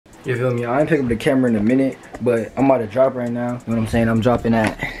You feel me? I ain't pick up the camera in a minute, but I'm about to drop right now. You know what I'm saying? I'm dropping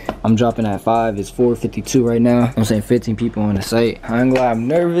at 5. It's 4:52 right now. I'm saying 15 people on the site. I ain't gonna lie, I'm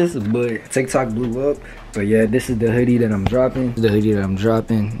nervous, but TikTok blew up. But yeah, this is the hoodie that I'm dropping. You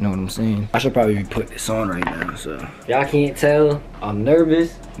know what I'm saying? I should probably put this on right now, so. Y'all can't tell, I'm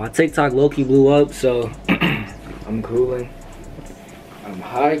nervous. My TikTok low-key blew up, so I'm cooling. I'm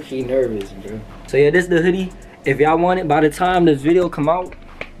high-key nervous, bro. So yeah, this is the hoodie. If y'all want it, by the time this video come out,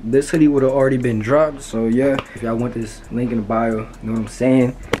 this hoodie would have already been dropped. So yeah, if y'all want this, link in the bio, you know what I'm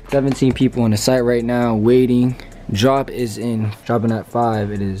saying? 17 people on the site right now waiting. Dropping at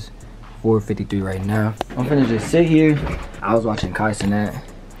 5. It is 4:53 right now. I'm finna just sit here. I was watching Kai Cenat,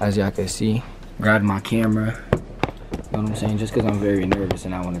 as y'all can see. Grabbed my camera. You know what I'm saying? Just because I'm very nervous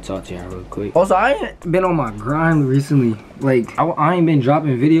and I want to talk to y'all real quick. Also, I ain't been on my grind recently. Like, I ain't been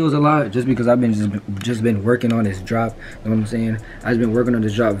dropping videos a lot just because I've been just been working on this drop. You know what I'm saying? I've been working on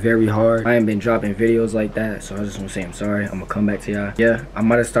this drop very hard. I ain't been dropping videos like that, so I just want to say I'm sorry. I'm gonna come back to y'all. Yeah, I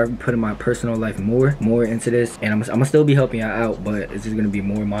might have started putting my personal life more into this, and I'm gonna still be helping y'all out, but it's just gonna be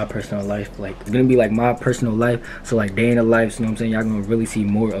more my personal life. Like, it's gonna be like my personal life. So like day in the life, you know what I'm saying? Y'all gonna really see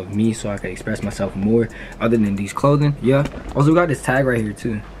more of me, so I can express myself more other than these clothing. Yeah. Also, we got this tag right here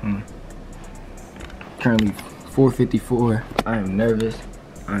too. Currently 4:54. I am nervous.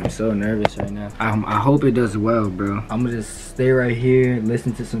 I'm so nervous right now. I hope it does well, bro. I'm gonna just stay right here,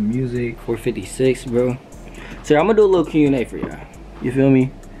 listen to some music. 4:56, bro. So I'm gonna do a little Q&A for y'all. You feel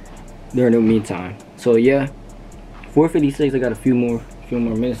me? During the meantime. So yeah, 4:56. I got a few more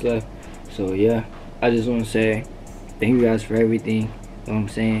minutes left. So yeah, I just want to say thank you guys for everything. You know what I'm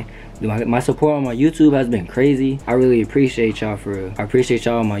saying? My support on my YouTube has been crazy. I really appreciate y'all for real. I appreciate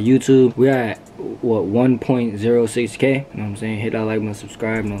y'all on my YouTube. We're at what, 1.06K. You know what I'm saying? Hit that like button,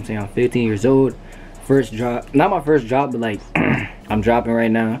 subscribe. You know what I'm saying? I'm 15 years old. First drop, not my first drop, but like I'm dropping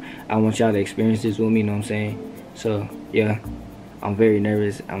right now. I want y'all to experience this with me. You know what I'm saying? So yeah, I'm very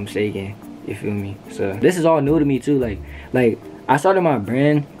nervous. I'm shaking. You feel me? So this is all new to me too. Like I started my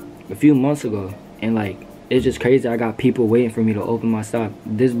brand a few months ago, and like, it's just crazy. I got people waiting for me to open my shop.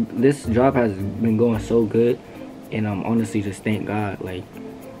 This drop has been going so good, and I'm honestly just thank God. Like,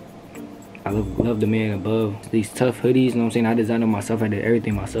 I love the man above. These tough hoodies, you know what I'm saying? I designed them myself. I did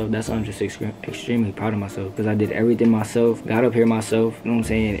everything myself. That's why I'm just extremely proud of myself, because I did everything myself, got up here myself, you know what I'm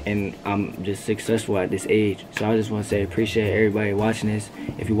saying? And I'm just successful at this age. So I just want to say appreciate everybody watching this.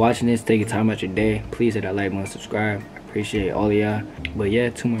 If you're watching this, take your time out your day. Please hit that like button, subscribe. Appreciate all of y'all. But yeah,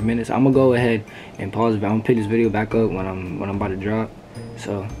 2 more minutes. I'm gonna go ahead and pause it. I'm gonna pick this video back up when I'm about to drop.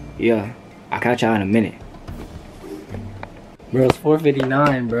 So yeah, I'll catch y'all in a minute. Bro, it's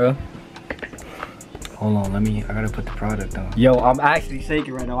 4:59, bro. Hold on, I gotta put the product on. Yo, I'm actually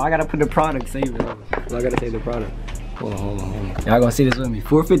shaking right now. I gotta put the product, save it. So I gotta save the product. Hold on. Y'all gonna see this with me.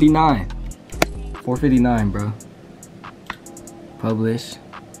 4:59. 4:59, bro. Publish.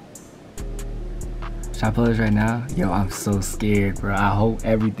 Should I publish right now? Yo, I'm so scared, bro. I hope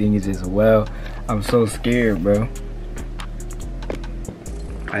everything is just well. I'm so scared, bro.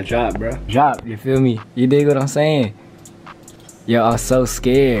 I dropped, bro. Dropped, you feel me? You dig what I'm saying? Yo, I'm so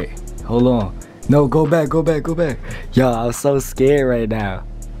scared. Hold on. No, go back. Yo, I'm so scared right now.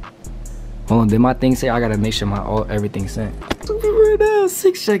 Hold on, did my thing say? I gotta make sure everything's sent. 2 people right now,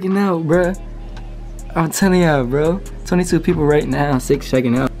 6 checking out, bro. I'm telling y'all, bro. 22 people right now, 6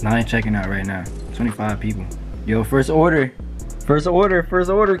 checking out. 9 checking out right now. 25 people. Yo, first order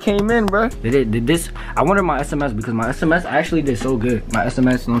came in, bro. Did this? I wonder my SMS, because my SMS actually did so good. My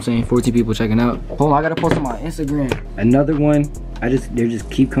SMS, you know what I'm saying? 14 people checking out. Hold on, I gotta post on my Instagram. Another one. They just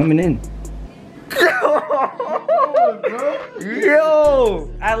keep coming in. Yo,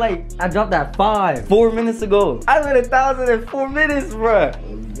 I dropped at 5 4 minutes ago. I made 1,000 in 4 minutes, bro.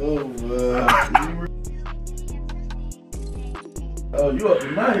 Let's go, man. Oh, you up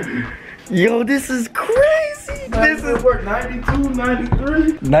to 90. Yo, this is crazy. This is work 92,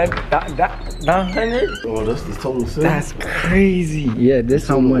 93. 900. Oh, that's the total sale. That's crazy. Yeah, this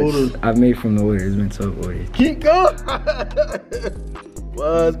how much orders I've made from the order. It's been 12 orders. Keep going. My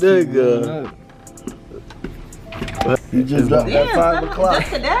nigga. You just dropped at 5 o'clock.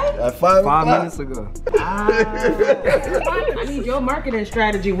 Just today? At 5 o'clock. 5 minutes ago. I need your marketing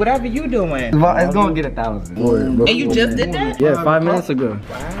strategy, whatever you doing. It's gonna get 1,000. And you just did that? Yeah, 5 minutes ago.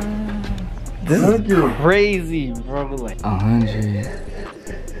 Wow. This is crazy, bro. Like 100.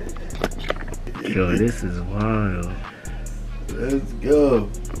 Yo, this is wild. Let's go.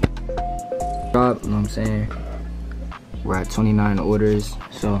 Drop, you know what I'm saying? We're at 29 orders.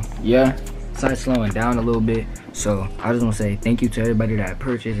 So yeah, started slowing down a little bit. So I just want to say thank you to everybody that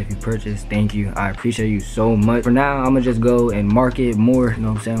purchased. If you purchased, thank you. I appreciate you so much. For now, I'm gonna just go and market more, you know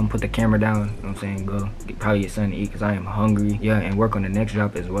what I'm saying? Put the camera down, you know what I'm saying? Go probably get something to eat because I am hungry. Yeah, and work on the next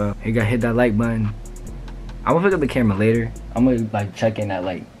drop as well. You gotta hit that like button. I'm gonna pick up the camera later. I'm gonna like check in at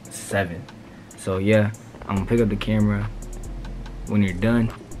like 7. So yeah, I'm gonna pick up the camera when you're done,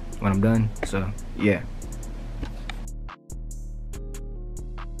 when I'm done. So yeah.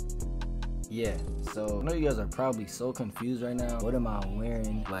 Yeah, so I know you guys are probably so confused right now. What am I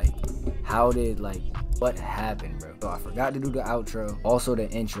wearing? Like, how did, like, what happened, bro? So I forgot to do the outro, also the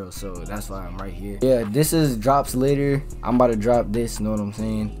intro, so that's why I'm right here. Yeah, this is drops later. I'm about to drop this, know what I'm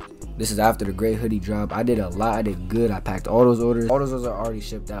saying? This is after the gray hoodie drop. I did a lot, I did good. I packed all those orders. All those orders are already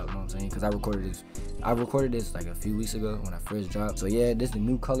shipped out, you know what I'm saying? Because I recorded this like a few weeks ago when I first dropped. So yeah, this is the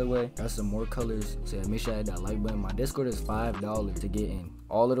new colorway. Got some more colors. So yeah, make sure I hit that like button. My Discord is $5 to get in.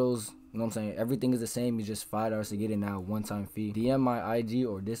 All of those, you know what I'm saying? Everything is the same. It's just $5 to get in now, one-time fee. DM my IG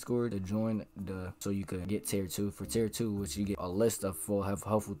or Discord to join so you could get tier 2. For tier 2, which you get a list of full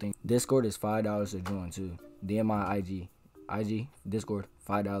helpful things. Discord is $5 to join too. DM my IG, Discord,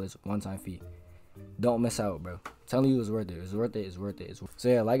 $5, one-time fee. Don't miss out, bro. I'm telling you, it's worth it. It's worth it. It's worth it. So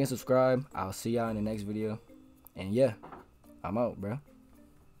yeah, like and subscribe. I'll see y'all in the next video. And yeah, I'm out, bro.